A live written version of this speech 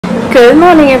Good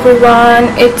morning everyone,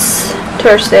 it's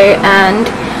Thursday and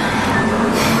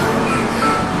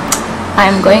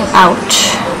I'm going out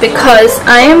because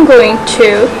I am going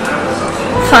to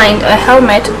find a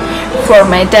helmet for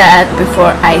my dad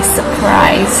before I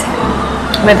surprise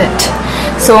with it.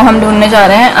 So हम ढूंढने जा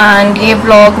रहे हैं and ये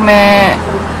vlog मैं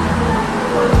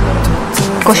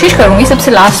कोशिश करूँगी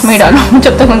सबसे लास्ट में डालूँ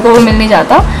जब तक उनको वो मिल नहीं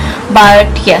जाता.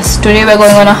 But yes, today we're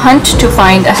going on a hunt to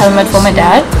find a helmet for my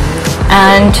dad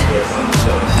and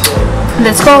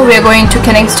let's go. We are going to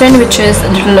Kingston, which is a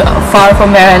little far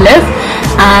from where I live,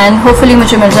 and hopefully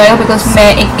मुझे मिल जाएगा because मैं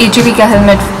एक AGV का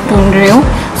helmet ढूंढ रही हूँ.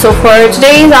 So for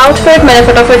today's outfit मैंने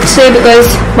फटाफट से because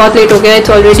बहुत late हो गया, it's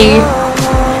already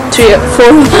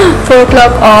 4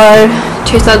 o'clock और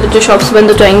 6-7 बजे shops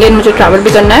बंद हो जाएंगे, मुझे travel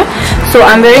भी करना है. So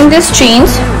I'm wearing these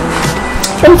jeans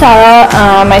from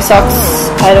Zara, my socks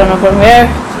I don't know from where,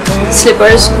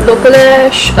 slippers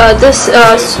localish, this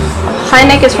high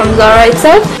neck is from Zara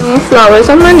itself. Flowers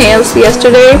on my nails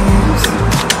yesterday,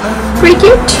 pretty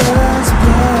cute.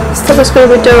 Focus karo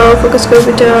beta.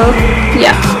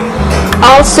 Yeah,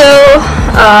 also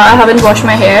I haven't washed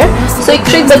my hair, so एक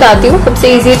trick बताती हूँ. सबसे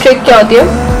easy trick क्या होती है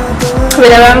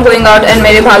whenever I'm going out and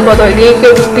मेरे बाल बहुत oily है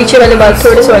क्योंकि पीछे वाले बाल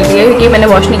थोड़े से oily है क्योंकि मैंने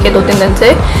wash नहीं किया 2-3 दिन से.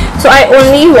 So I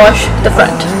only wash the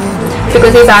front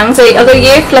because ये bangs है, अगर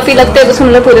ये fluffy लगते हैं तो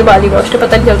मतलब पूरे बाल ही wash है,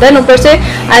 पता नहीं चलता है. ऊपर से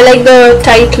I like the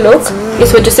tight look, इस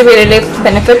वजह से मेरे लिए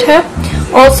benefit है.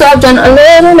 Also I've done a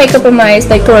little makeup on my eyes,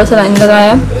 like थोड़ा सा line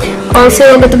लगाया. Also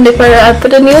तुम देख पा रहे हो, I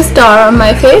put a new star on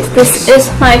my face. This is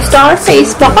my star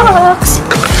face box.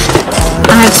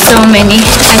 I have so many.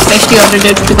 I especially ordered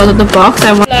it because of the box.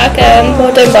 I want black and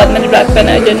बहुत time बाद मैंने black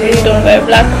पहना है. Generally don't wear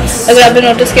black. अगर आपने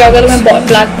notice किया होगा तो मैं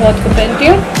black बहुत कम पहनती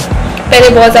हूँ. पहले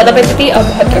बहुत ज़्यादा पहनती थी, अब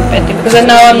बहुत कम पहनती हूँ because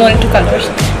now I'm more into colors.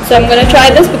 So I'm gonna try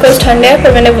this because ठंड है, पर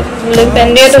मैंने look पहन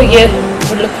लिया तो ये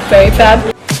would look very fab.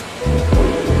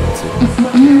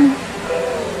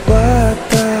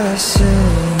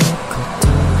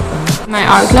 My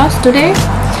hourglass today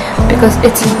because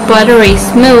it's buttery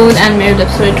smooth and मेरे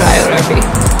lips थोड़े dry हो रहे हैं.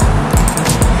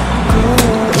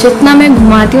 जितना मैं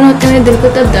घुमाती हूँ उतना मेरे दिल को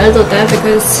तब दर्द होता है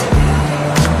because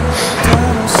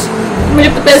मुझे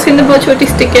पता है इसके अंदर बहुत छोटी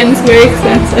stick है and it's very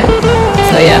expensive.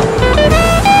 So yeah.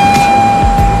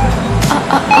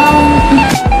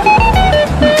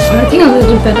 I think I'll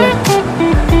do better.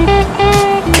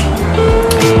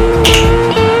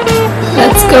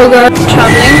 Let's go girl.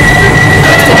 Traveling.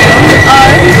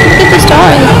 Look at the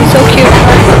stars, so cute.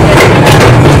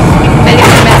 Very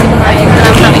messy and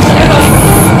I'm having fun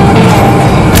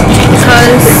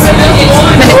because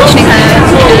मैंने कुछ नहीं खाया है,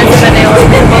 जैसे मैंने और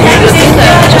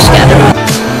just gather.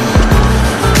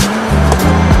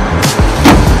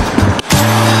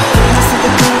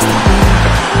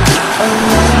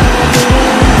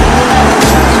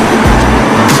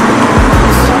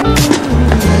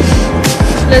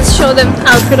 Let's show them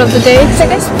outfit of the day.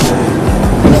 Let's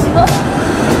go.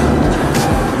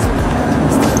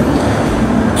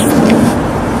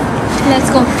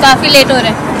 काफी late हो रहे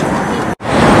हैं.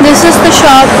 This is the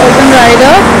shop Open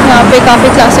Rider. यहाँ पे काफी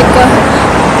क्लासिक का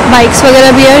बाइक्स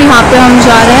वगैरह भी है. यहाँ पे हम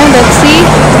जा रहे हैं. Let's see.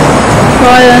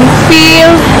 Royal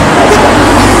Enfield.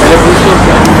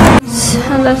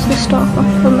 And that's the stock of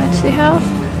the mess they have.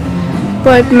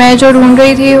 But मैं जो ढूंढ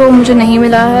रही थी वो मुझे नहीं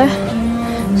मिला है.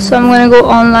 So I'm gonna go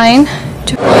online.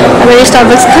 अगर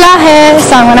Starbucks खुला है,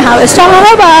 so I'm gonna have a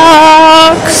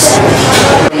Starbucks.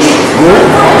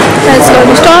 Let's go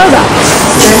to Starbucks.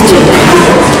 Let's do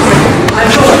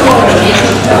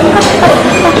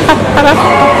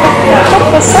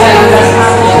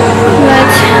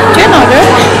an order.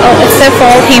 Oh, it's their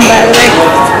fall theme by the way.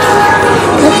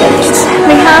 Look at this.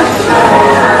 They have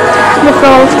the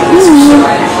fall theme.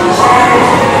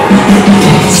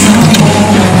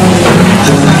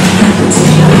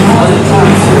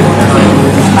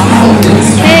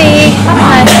 Hey,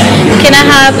 hi. Can I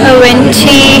have a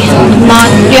venti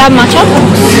matcha? You have matcha?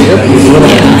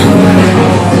 Yeah.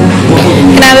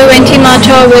 Can I have a venti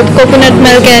matcha with coconut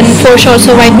milk and 4 shots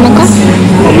of white mocha?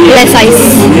 Less ice.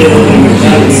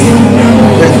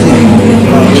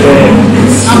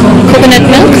 Coconut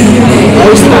milk?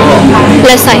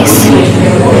 Less ice.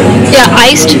 Yeah,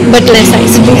 iced but less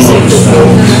ice, please.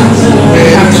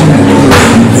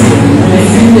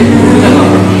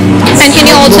 And can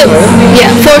you also, yeah,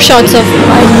 4 shots of,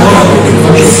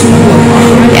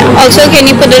 yeah, also can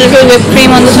you put a little whipped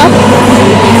cream on the top?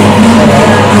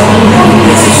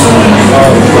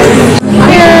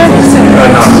 Here,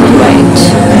 right,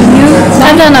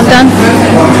 I'm done.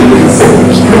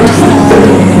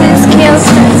 This kills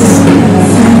us.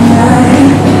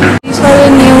 These are the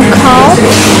new cow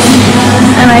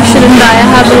and I shouldn't buy, I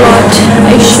have a lot.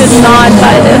 I should should not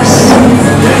buy this.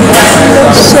 It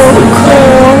looks so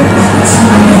cool.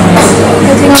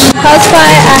 I think on Impulse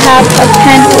Buy I have a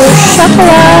pen au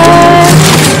chocolat.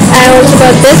 I also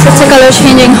got this. It's a color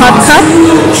changing hot cup.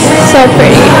 So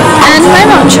pretty. And my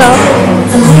matcha.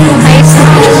 Nice.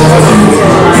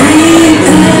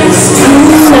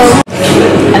 So.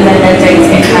 And then they're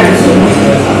dating and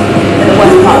the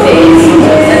worst part is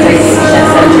they're dating their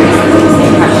surgery.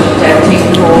 They're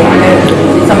taking for, I know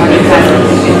someone who had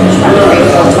strategy for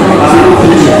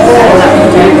that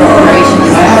operation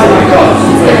as well.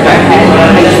 So go ahead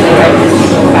and make sure they're ready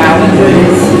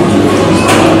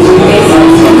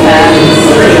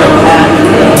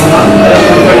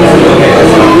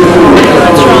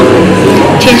What's wrong?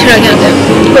 Change it again.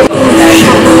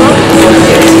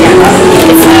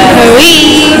 It's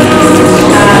Marie.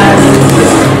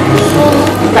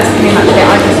 That's pretty much it. I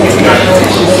just hope you have all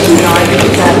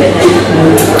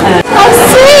Oh,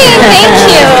 sweet! Thank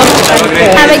you.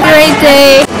 Have a great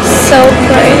day. So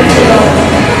pretty.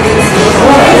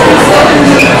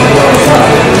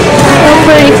 So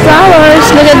pretty flowers.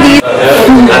 Look at these.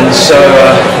 And so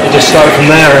it just started from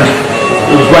there, and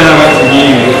it was when I went to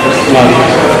uni.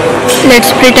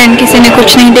 Let's pretend किसी ने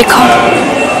कुछ नहीं देखा.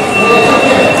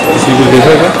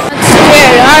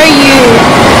 Where are you?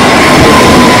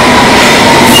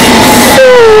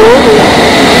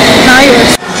 Now you're.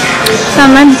 So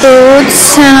I'm at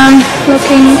Boots and I'm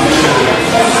looking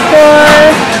for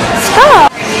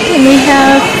stuff. And we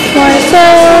have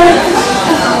Marcel.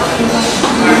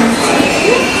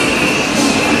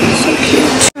 So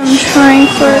cute. I'm trying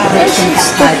for this. It's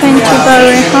the Fenty by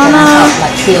Rihanna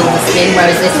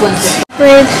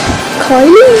with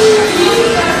Kylie.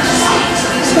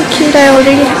 So cute. I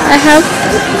have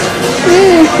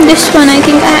this one. I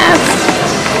think I have.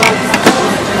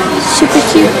 Super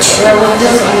cute. So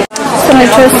I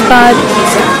just got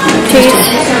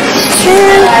taste.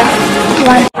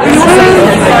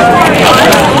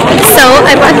 So I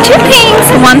bought two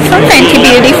things. One from Fenty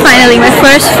Beauty. Finally, my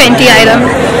first Fenty item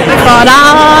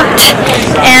product.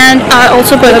 And I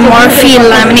also got a Morphe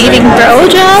laminating brow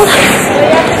gel.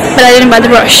 But I didn't buy the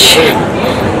brush.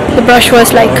 The brush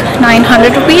was like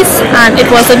 900 rupees and it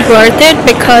wasn't worth it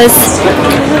because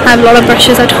I have a lot of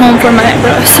brushes at home for my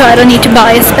eyebrows, so I don't need to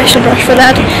buy a special brush for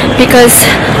that because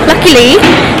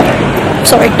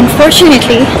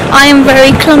unfortunately I am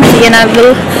very clumsy and I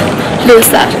will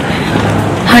lose that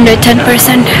 110%.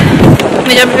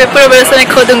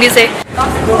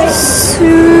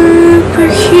 Super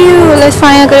cute. Let's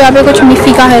find अगर यहाँ पे कुछ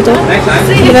मिफ़ी का है तो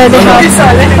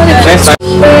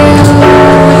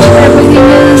everything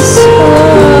is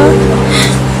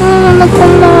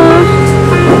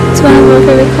it's one of my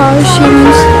favorite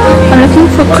costumes. I'm looking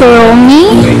for Kuromi,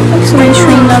 like so many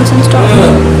Shrinads and stuff.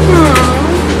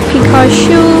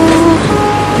 Pikachu.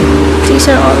 These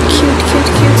are all cute.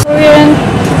 We're in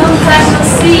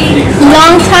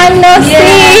long time no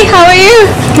see. How are you?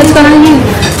 What's going on?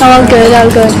 All good.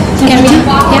 Can we?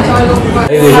 Yeah.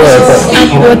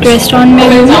 What restaurant में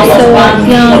हूँ? So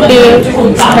यहाँ पे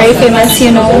very famous,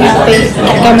 you know, यहाँ पे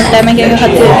क्या मिलता है मैं क्या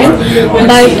खाती रहती हूँ.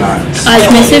 But आज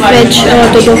मैं सिर्फ veg और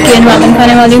दो Korean ramen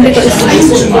खाने वाली हूँ because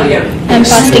I'm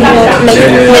fasting for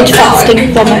veg fasting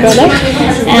for my brother.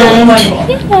 And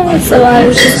yeah, so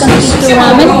I'll just eat the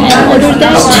ramen and order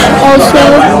that. Also,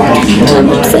 I'm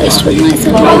obsessed with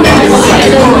myself right now. I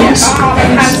don't know.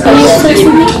 Are you obsessed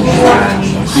with me?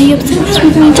 Are you obsessed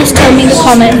with me? Just tell me in the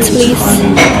comments, please.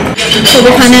 So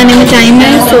the खाने आने में time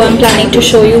है, so I'm planning to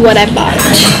show you what I bought.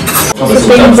 It's a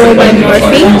Big Bow by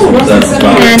Morphe,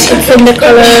 and it's in the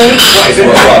color.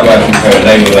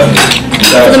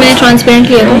 So मैंने transparent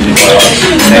लिया था.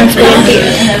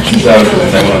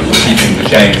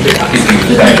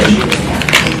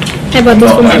 I bought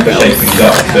this for my brows.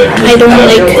 I don't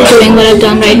like doing what I've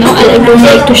done right now. I don't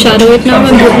like to shadow it now.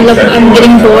 I'm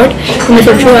getting bored. I'm going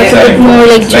to try to put more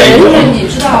like gel.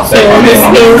 So this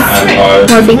is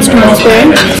Morphe's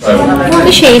transparent.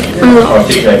 The shade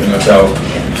Unlocked.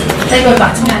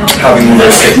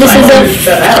 This is a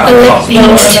lip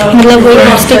paint. मतलब वही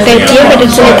lipstick type की है, but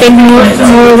it's like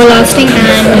more everlasting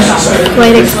and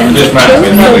quite expensive too.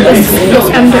 So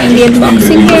I'm doing the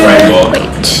unboxing here.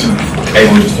 Wait.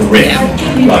 Able just to rip.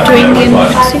 Doing the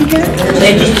unboxing here.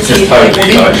 Just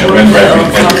totally remember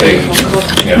everything.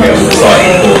 Be on the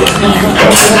side before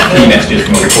key messages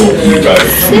from the call you go.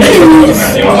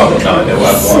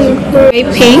 Very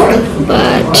pink,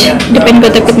 but depend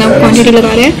करता है कितना quantity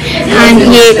लगा रहे हैं. And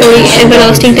ये कोई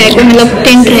everlasting type है, मतलब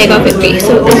tint रहेगा फिर भी.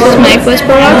 So this is my first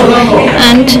product,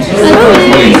 and I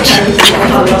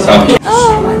love it.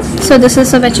 So this is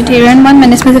a vegetarian one.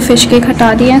 मैंने इसमें से fish cake हटा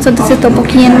दिया है. So this is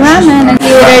tteokbokki and ramen. And ये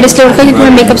रेड इसलिए होता है क्योंकि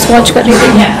मैं makeup swatch कर रही थी.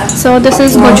 So this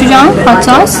is gochujang hot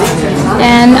sauce,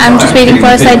 and I'm just waiting for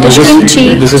a side dish kimchi.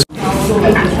 This is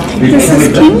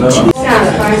kimchi.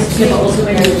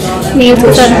 Nails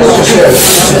are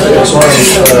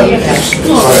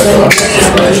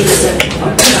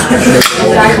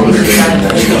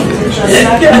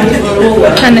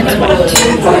and it's white.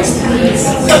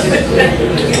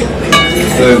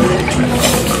 So,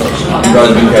 you guys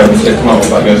have been here for 6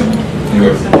 months, I guess.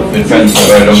 You've been friends for a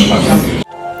very long time.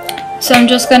 So I'm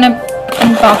just gonna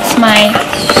unbox my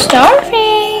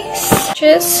Starface, which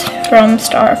is from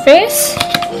Starface.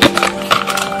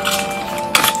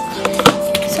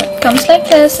 So it comes like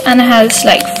this, and it has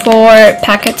like 4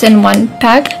 packets in one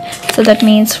pack. So that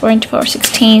means 4 × 4,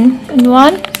 16 in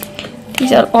one.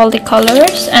 These are all the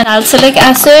colors, and salicylic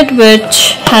acid, which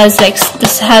has like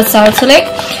this has salicylic,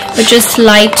 which is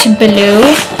light blue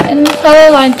in color,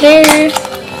 light blue.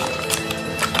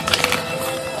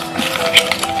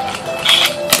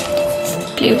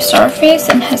 Blue Starface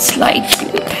and has light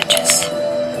blue patches.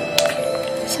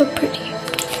 So pretty.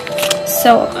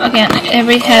 So again,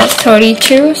 every has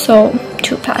 32, so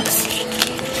 2 packs.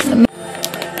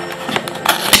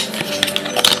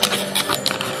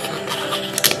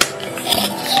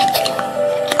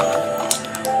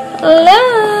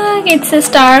 Look, it's a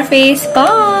Starface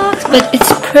box, but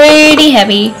it's pretty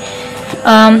heavy.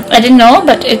 I didn't know,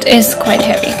 but it is quite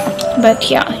heavy. But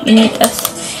yeah, you need this.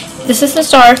 This is the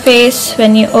Starface.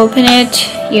 When you open it,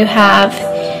 you have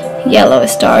yellow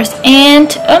stars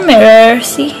and a mirror.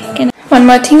 See? One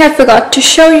more thing I forgot to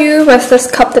show you was this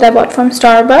cup that I bought from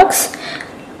Starbucks.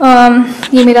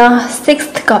 ये मेरा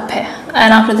 6th cup है,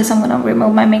 and after this I'm gonna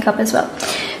remove my makeup as well.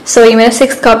 So ये मेरा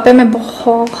 6th cup है. मैं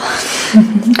बहुत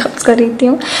cups कर रही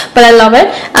हूँ, but I love it.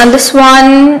 And this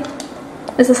one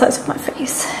is the size of my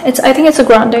face. I think it's a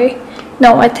grande.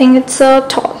 No, I think it's a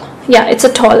tall. Yeah, it's a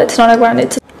tall. It's not a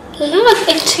grande. Look,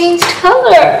 it changed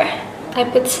color. I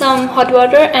put some hot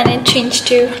water and it changed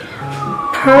to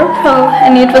purple,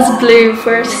 and it was blue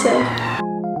first. So